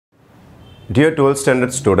Dear 12th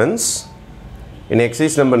standard students, in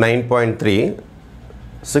exercise number 9.3,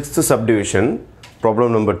 6th subdivision, problem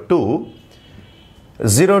number 2,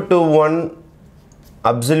 0 to 1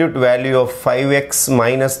 absolute value of 5x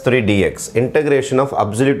minus 3 dx, integration of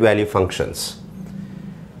absolute value functions.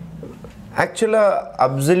 Actually,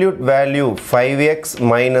 absolute value 5x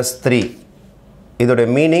minus 3, இதோட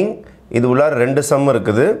meaning, இது உள்ள ரெண்டு sum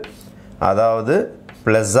இருக்குது, அதாவது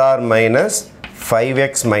plus or minus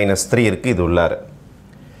 5x minus 3 இருக்கு இது உள்ளார.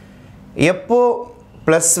 எப்போ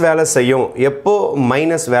plus வேலை செய்யும், எப்போ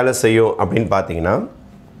minus வேலை செய்யும் அப்படின்னு பார்த்தீங்கன்னா,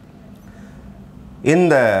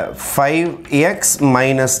 இந்த 5x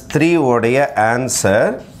minus 3 உடைய answer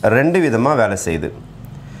ரெண்டு விதமா வேலை செய்யுது.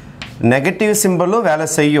 நெகட்டிவ் சிம்பலும் வேலை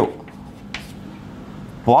செய்யும்,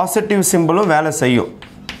 பாசிட்டிவ் சிம்பலும் வேலை செய்யும்.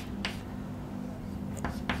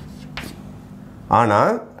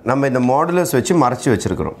 ஆனால் நம்ம இந்த மாடுலஸ் வச்சு மறைச்சு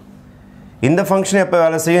வச்சிருக்கிறோம். இந்த ஃபங்க்ஷன் எப்போ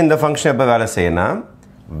வேலை செய்யும், இந்த ஃபங்க்ஷன் எப்போ வேலை செய்யனா,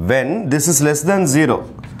 when this is less than 0,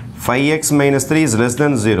 5x minus 3 is less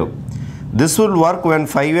than 0. This will work when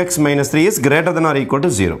 5x minus 3 is greater than or equal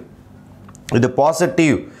to 0. இது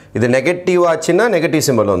பாசிட்டிவ், இது நெகட்டிவ் ஆச்சுன்னா நெகட்டிவ்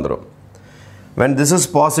சிம்பல் வந்துடும். when this is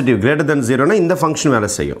positive greater than 0 னா இந்த function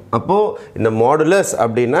வேலை செய்யும். அப்போது இந்த மாடுலஸ்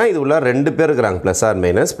அப்படின்னா இது உள்ள ரெண்டு பேர் இருக்கிறாங்க, ப்ளஸ் ஆர்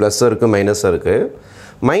மைனஸ், ப்ளஸ் இருக்குது மைனஸ் இருக்குது.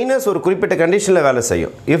 மைனஸ் ஒரு குறிப்பிட்ட கண்டிஷனில் வேலை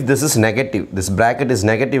செய்யும். If this is negative, this bracket is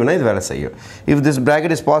நெகட்டிவ்னா இது வேலை செய்யும். இஃப் திஸ்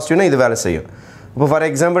ப்ராக்கெட் இஸ் பாசிட்டிவ்னா இது வேலை செய்யும். இப்போ ஃபார்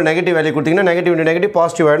எக்ஸாம்பிள் நெகட்டிவ் வேல்யூ கொடுத்தீங்கன்னா நெகட்டிவ் இன்டு நெகட்டிவ்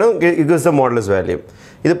பாசிட்டிவ் ஆகிடும், it gives the modulus value.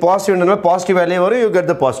 இது பாசிட்டிவ்னால பாசிட்டிவ் வேல்யூ வரும், you get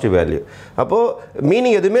the positive value. அப்போது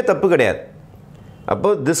மீனிங் எதுவுமே தப்பு கிடையாது.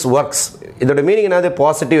 அப்போது திஸ் ஒர்க்ஸ், இதோட மீனிங் என்னது,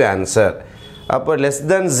 பாசிட்டிவ் ஆன்சர். அப்போ லெஸ்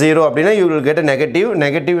தென் 0 அப்படின்னா you will get negative,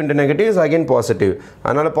 negative into negative is again positive.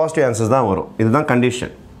 அதனால் பாசிட்டிவ் ஆன்சர்ஸ் தான் வரும். இதுதான்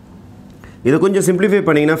கண்டிஷன். இது கொஞ்சம் சிம்பிளிஃபை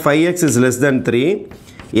பண்ணிங்கன்னா 5x is less than 3,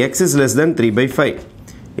 x is less than 3 by 5.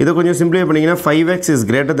 இதை கொஞ்சம் சிம்பிளிஃபை பண்ணிங்கன்னா 5x is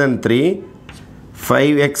greater than 3,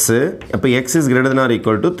 5x, அப்போ x is greater than or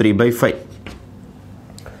equal to 3 by 5.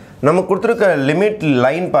 நம்ம கொடுத்துருக்க லிமிட்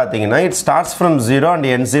லைன் பார்த்தீங்கன்னா it starts from 0 and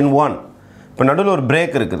ends in 1. இப்போ நடுவில் ஒரு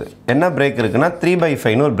பிரேக் இருக்குது. என்ன பிரேக் இருக்குன்னா 3 by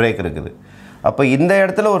 5னு ஒரு பிரேக் இருக்குது. அப்போ இந்த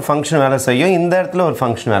இடத்துல ஒரு ஃபங்க்ஷன் வேலை செய்யும், இந்த இடத்துல ஒரு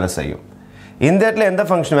ஃபங்க்ஷன் வேலை செய்யும். இந்த இடத்துல எந்த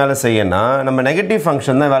ஃபங்க்ஷன் வேலை செய்யனா, நம்ம நெகட்டிவ்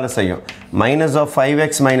ஃபங்க்ஷன் தான் வேலை செய்யும். மைனஸ் ஆஃப்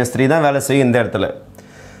 5x மைனஸ் 3 தான் வேலை செய்யும் இந்த இடத்துல.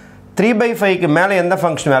 3 by 5க்கு மேலே எந்த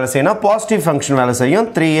ஃபங்க்ஷன் வேலை செய்யணும், பாசிட்டிவ் ஃபங்க்ஷன் வேலை செய்யும்.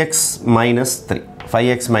 3x minus 3,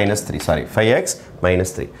 5x minus 3, sorry 5x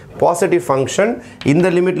minus 3. Positive function இந்த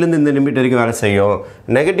லிமிட்லேருந்து இந்த லிமிட் வரைக்கும் வேலை செய்யும்.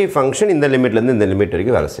 நெகட்டிவ் ஃபங்க்ஷன் இந்த லிமிட்லேருந்து இந்த லிமிட்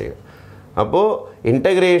வரைக்கும் வேலை செய்யும். அப்போது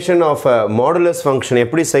இன்டகிரேஷன் ஆஃப் மாடுலஸ் ஃபங்க்ஷன்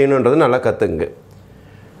எப்படி செய்யணுன்றது நல்லா கற்றுங்க.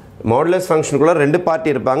 மாடுலஸ் ஃபங்க்ஷனுக்குள்ள ரெண்டு பார்ட்டி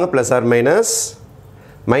இருப்பாங்க, plus R minus.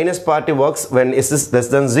 Minus party works when is is less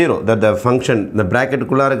than 0, that the function இந்த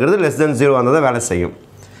ப்ராக்கெட்டுக்குள்ளே இருக்கிறது லெஸ் தென் 0 வந்தால் தான் வேலை செய்யும்.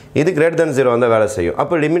 இது கிரேட்டர் தென் 0 வந்தால் வேலை செய்யும்.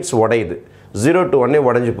 அப்போ லிமிட்ஸ் உடையுது, 0 to 1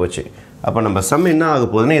 உடஞ்சி போச்சு. அப்போ நம்ம சம் என்ன ஆக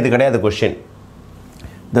போகுதுன்னா இது கிடையாது question.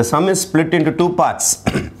 The some is split into 2 parts.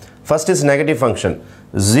 First is negative function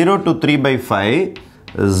 0 to 3 by 5,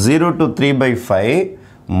 0 to 3 by 5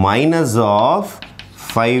 minus of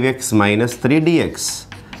 5x minus 3 dx.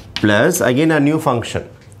 Plus again a new function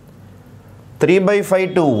 3 by 5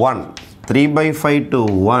 to 1, 3 by 5 to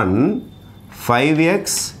 1, 5x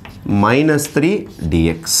minus 3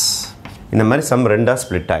 dx. இந்த மாதிரி some ரெண்டா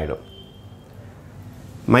split ஆகிடும்.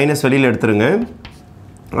 Minus வெளியில் எடுத்துருங்க,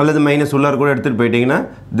 அல்லது minus உள்ளார் கூட எடுத்துகிட்டு போயிட்டீங்கன்னா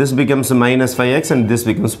this becomes minus 5x and this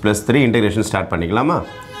becomes plus 3. Integration start பண்ணிக்கலாமா?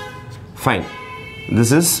 Fine.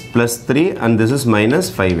 this is plus 3 and this is minus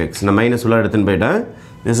 5x. நான் மைனஸ் உள்ளார் எடுத்துன்னு போயிட்டேன்.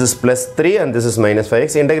 this is plus 3 and this is minus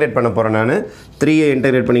 5x. Integrate பண்ண போகிறேன் நான். 3ஐ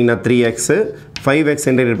இன்டெகிரேட் பண்ணிங்கன்னா 3x, 5x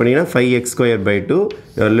இன்டெகிரேட் பண்ணிங்கன்னா 5x square by 2.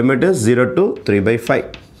 your limit is 0 to 3 by 5.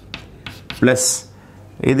 plus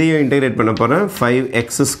இதையும் இன்டெகிரேட் பண்ண போகிறேன்.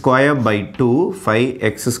 5x square by 2,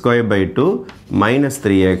 5x square by 2 minus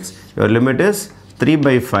 3x. your limit is 3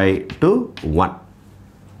 by 5 to 1.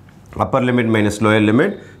 upper limit minus lower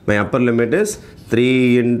limit. my upper limit is 3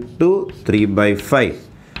 into 3 by 5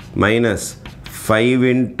 minus 5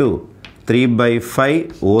 into 3 by 5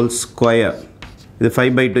 whole square. இது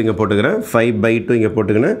 5 by 2 இங்கே போட்டுக்கிறேன், 5 by 2 இங்கே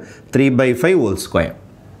போட்டுக்கிறேன், 3 by 5 whole square.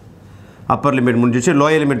 Upper limit முடிஞ்சிச்சு.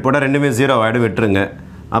 Lower limit போட்டால் ரெண்டுமே 0 ஆகிடும், விட்டுருங்க.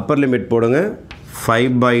 அப்பர் லிமிட் போடுங்க,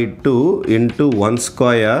 5 by 2 into 1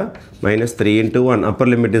 square minus 3 into 1.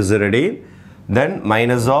 Upper limit is ready. Then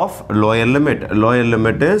minus of lower limit. Lower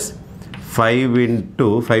limit is 5 into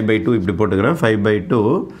 5 by 2 இப்படி போட்டுக்கிறேன், 5 by 2,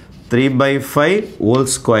 3 by 5 whole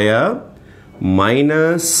square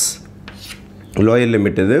minus lower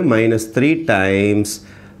limit இது minus 3 times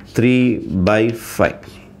 3 by 5.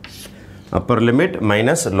 upper limit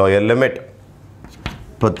minus lower limit.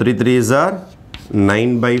 இப்போ 3 3s are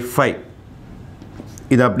 9 by 5.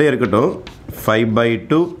 இது அப்படியே இருக்கட்டும். 5 by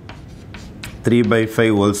 2 3 by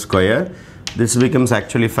 5 whole square. This becomes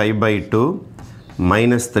actually 5 by 2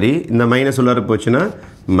 minus 3. In the minus ullara pochuna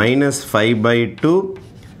minus 5 by 2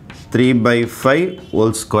 3 by 5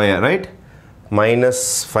 whole square, right? Minus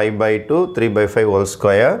 5 by 2 3 by 5 whole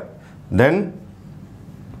square. Then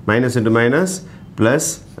minus into minus plus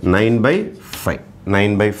 9 by 5.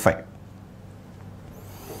 9 by 5.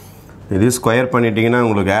 This is square பண்ணிட்டீங்கன்னா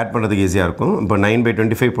உங்களுக்கு add பண்ணுறதுக்கு ஈஸியாக இருக்கும். இப்போ 9 by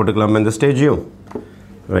 25 போட்டுக்கலாமா இந்த ஸ்டேஜையும்?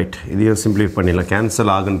 Right, இதையும் simplify பண்ணிடலாம்.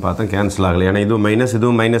 கேன்சல் ஆகுன்னு பார்த்தேன், கேன்சல் ஆகலை. ஏன்னா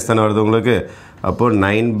இதுவும் மைனஸ் தானே வருது உங்களுக்கு. அப்போது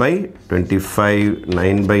 9 by 25,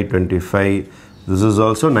 9 by 25, this is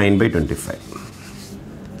also 9 by 25.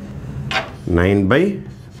 9 by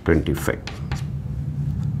 25.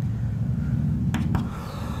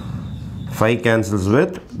 5 cancels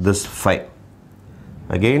with this 5.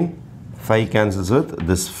 Again 5 cancels with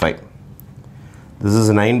this 5. This is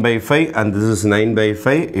 9 by 5 and this is 9 by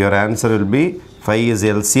 5. Your answer will be 5 is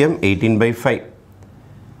LCM 18 by 5.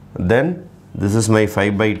 Then this is my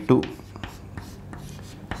 5 by 2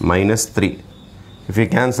 minus 3. If you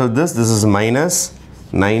cancel this, this is minus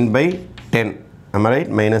 9 by 10. Am I right?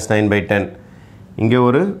 Minus 9 by 10. Inge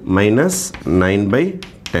oru minus 9 by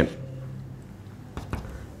 10.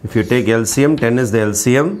 If you take LCM, 10 is the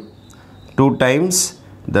LCM. 2 times,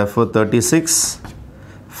 therefore 36.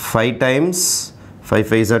 5 times, 5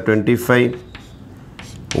 5s are 25.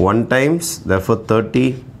 1 times, therefore 30.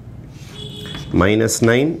 Minus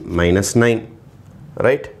 9, minus 9.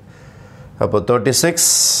 Right? About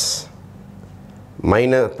 36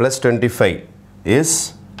 minus plus 25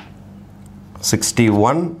 is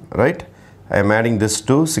 61. Right? I am adding this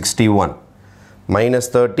to 61. Minus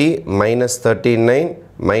 30, minus 39,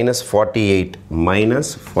 minus 48. Minus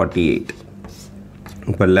 48.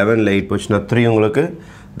 இப்போ 11 8 போச்சுன்னா 3 உங்களுக்கு.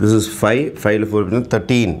 This is 5. 5 4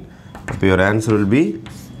 13. So your answer will be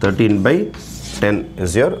 13 by 10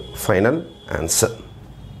 is your final answer.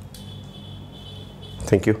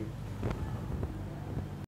 Thank you.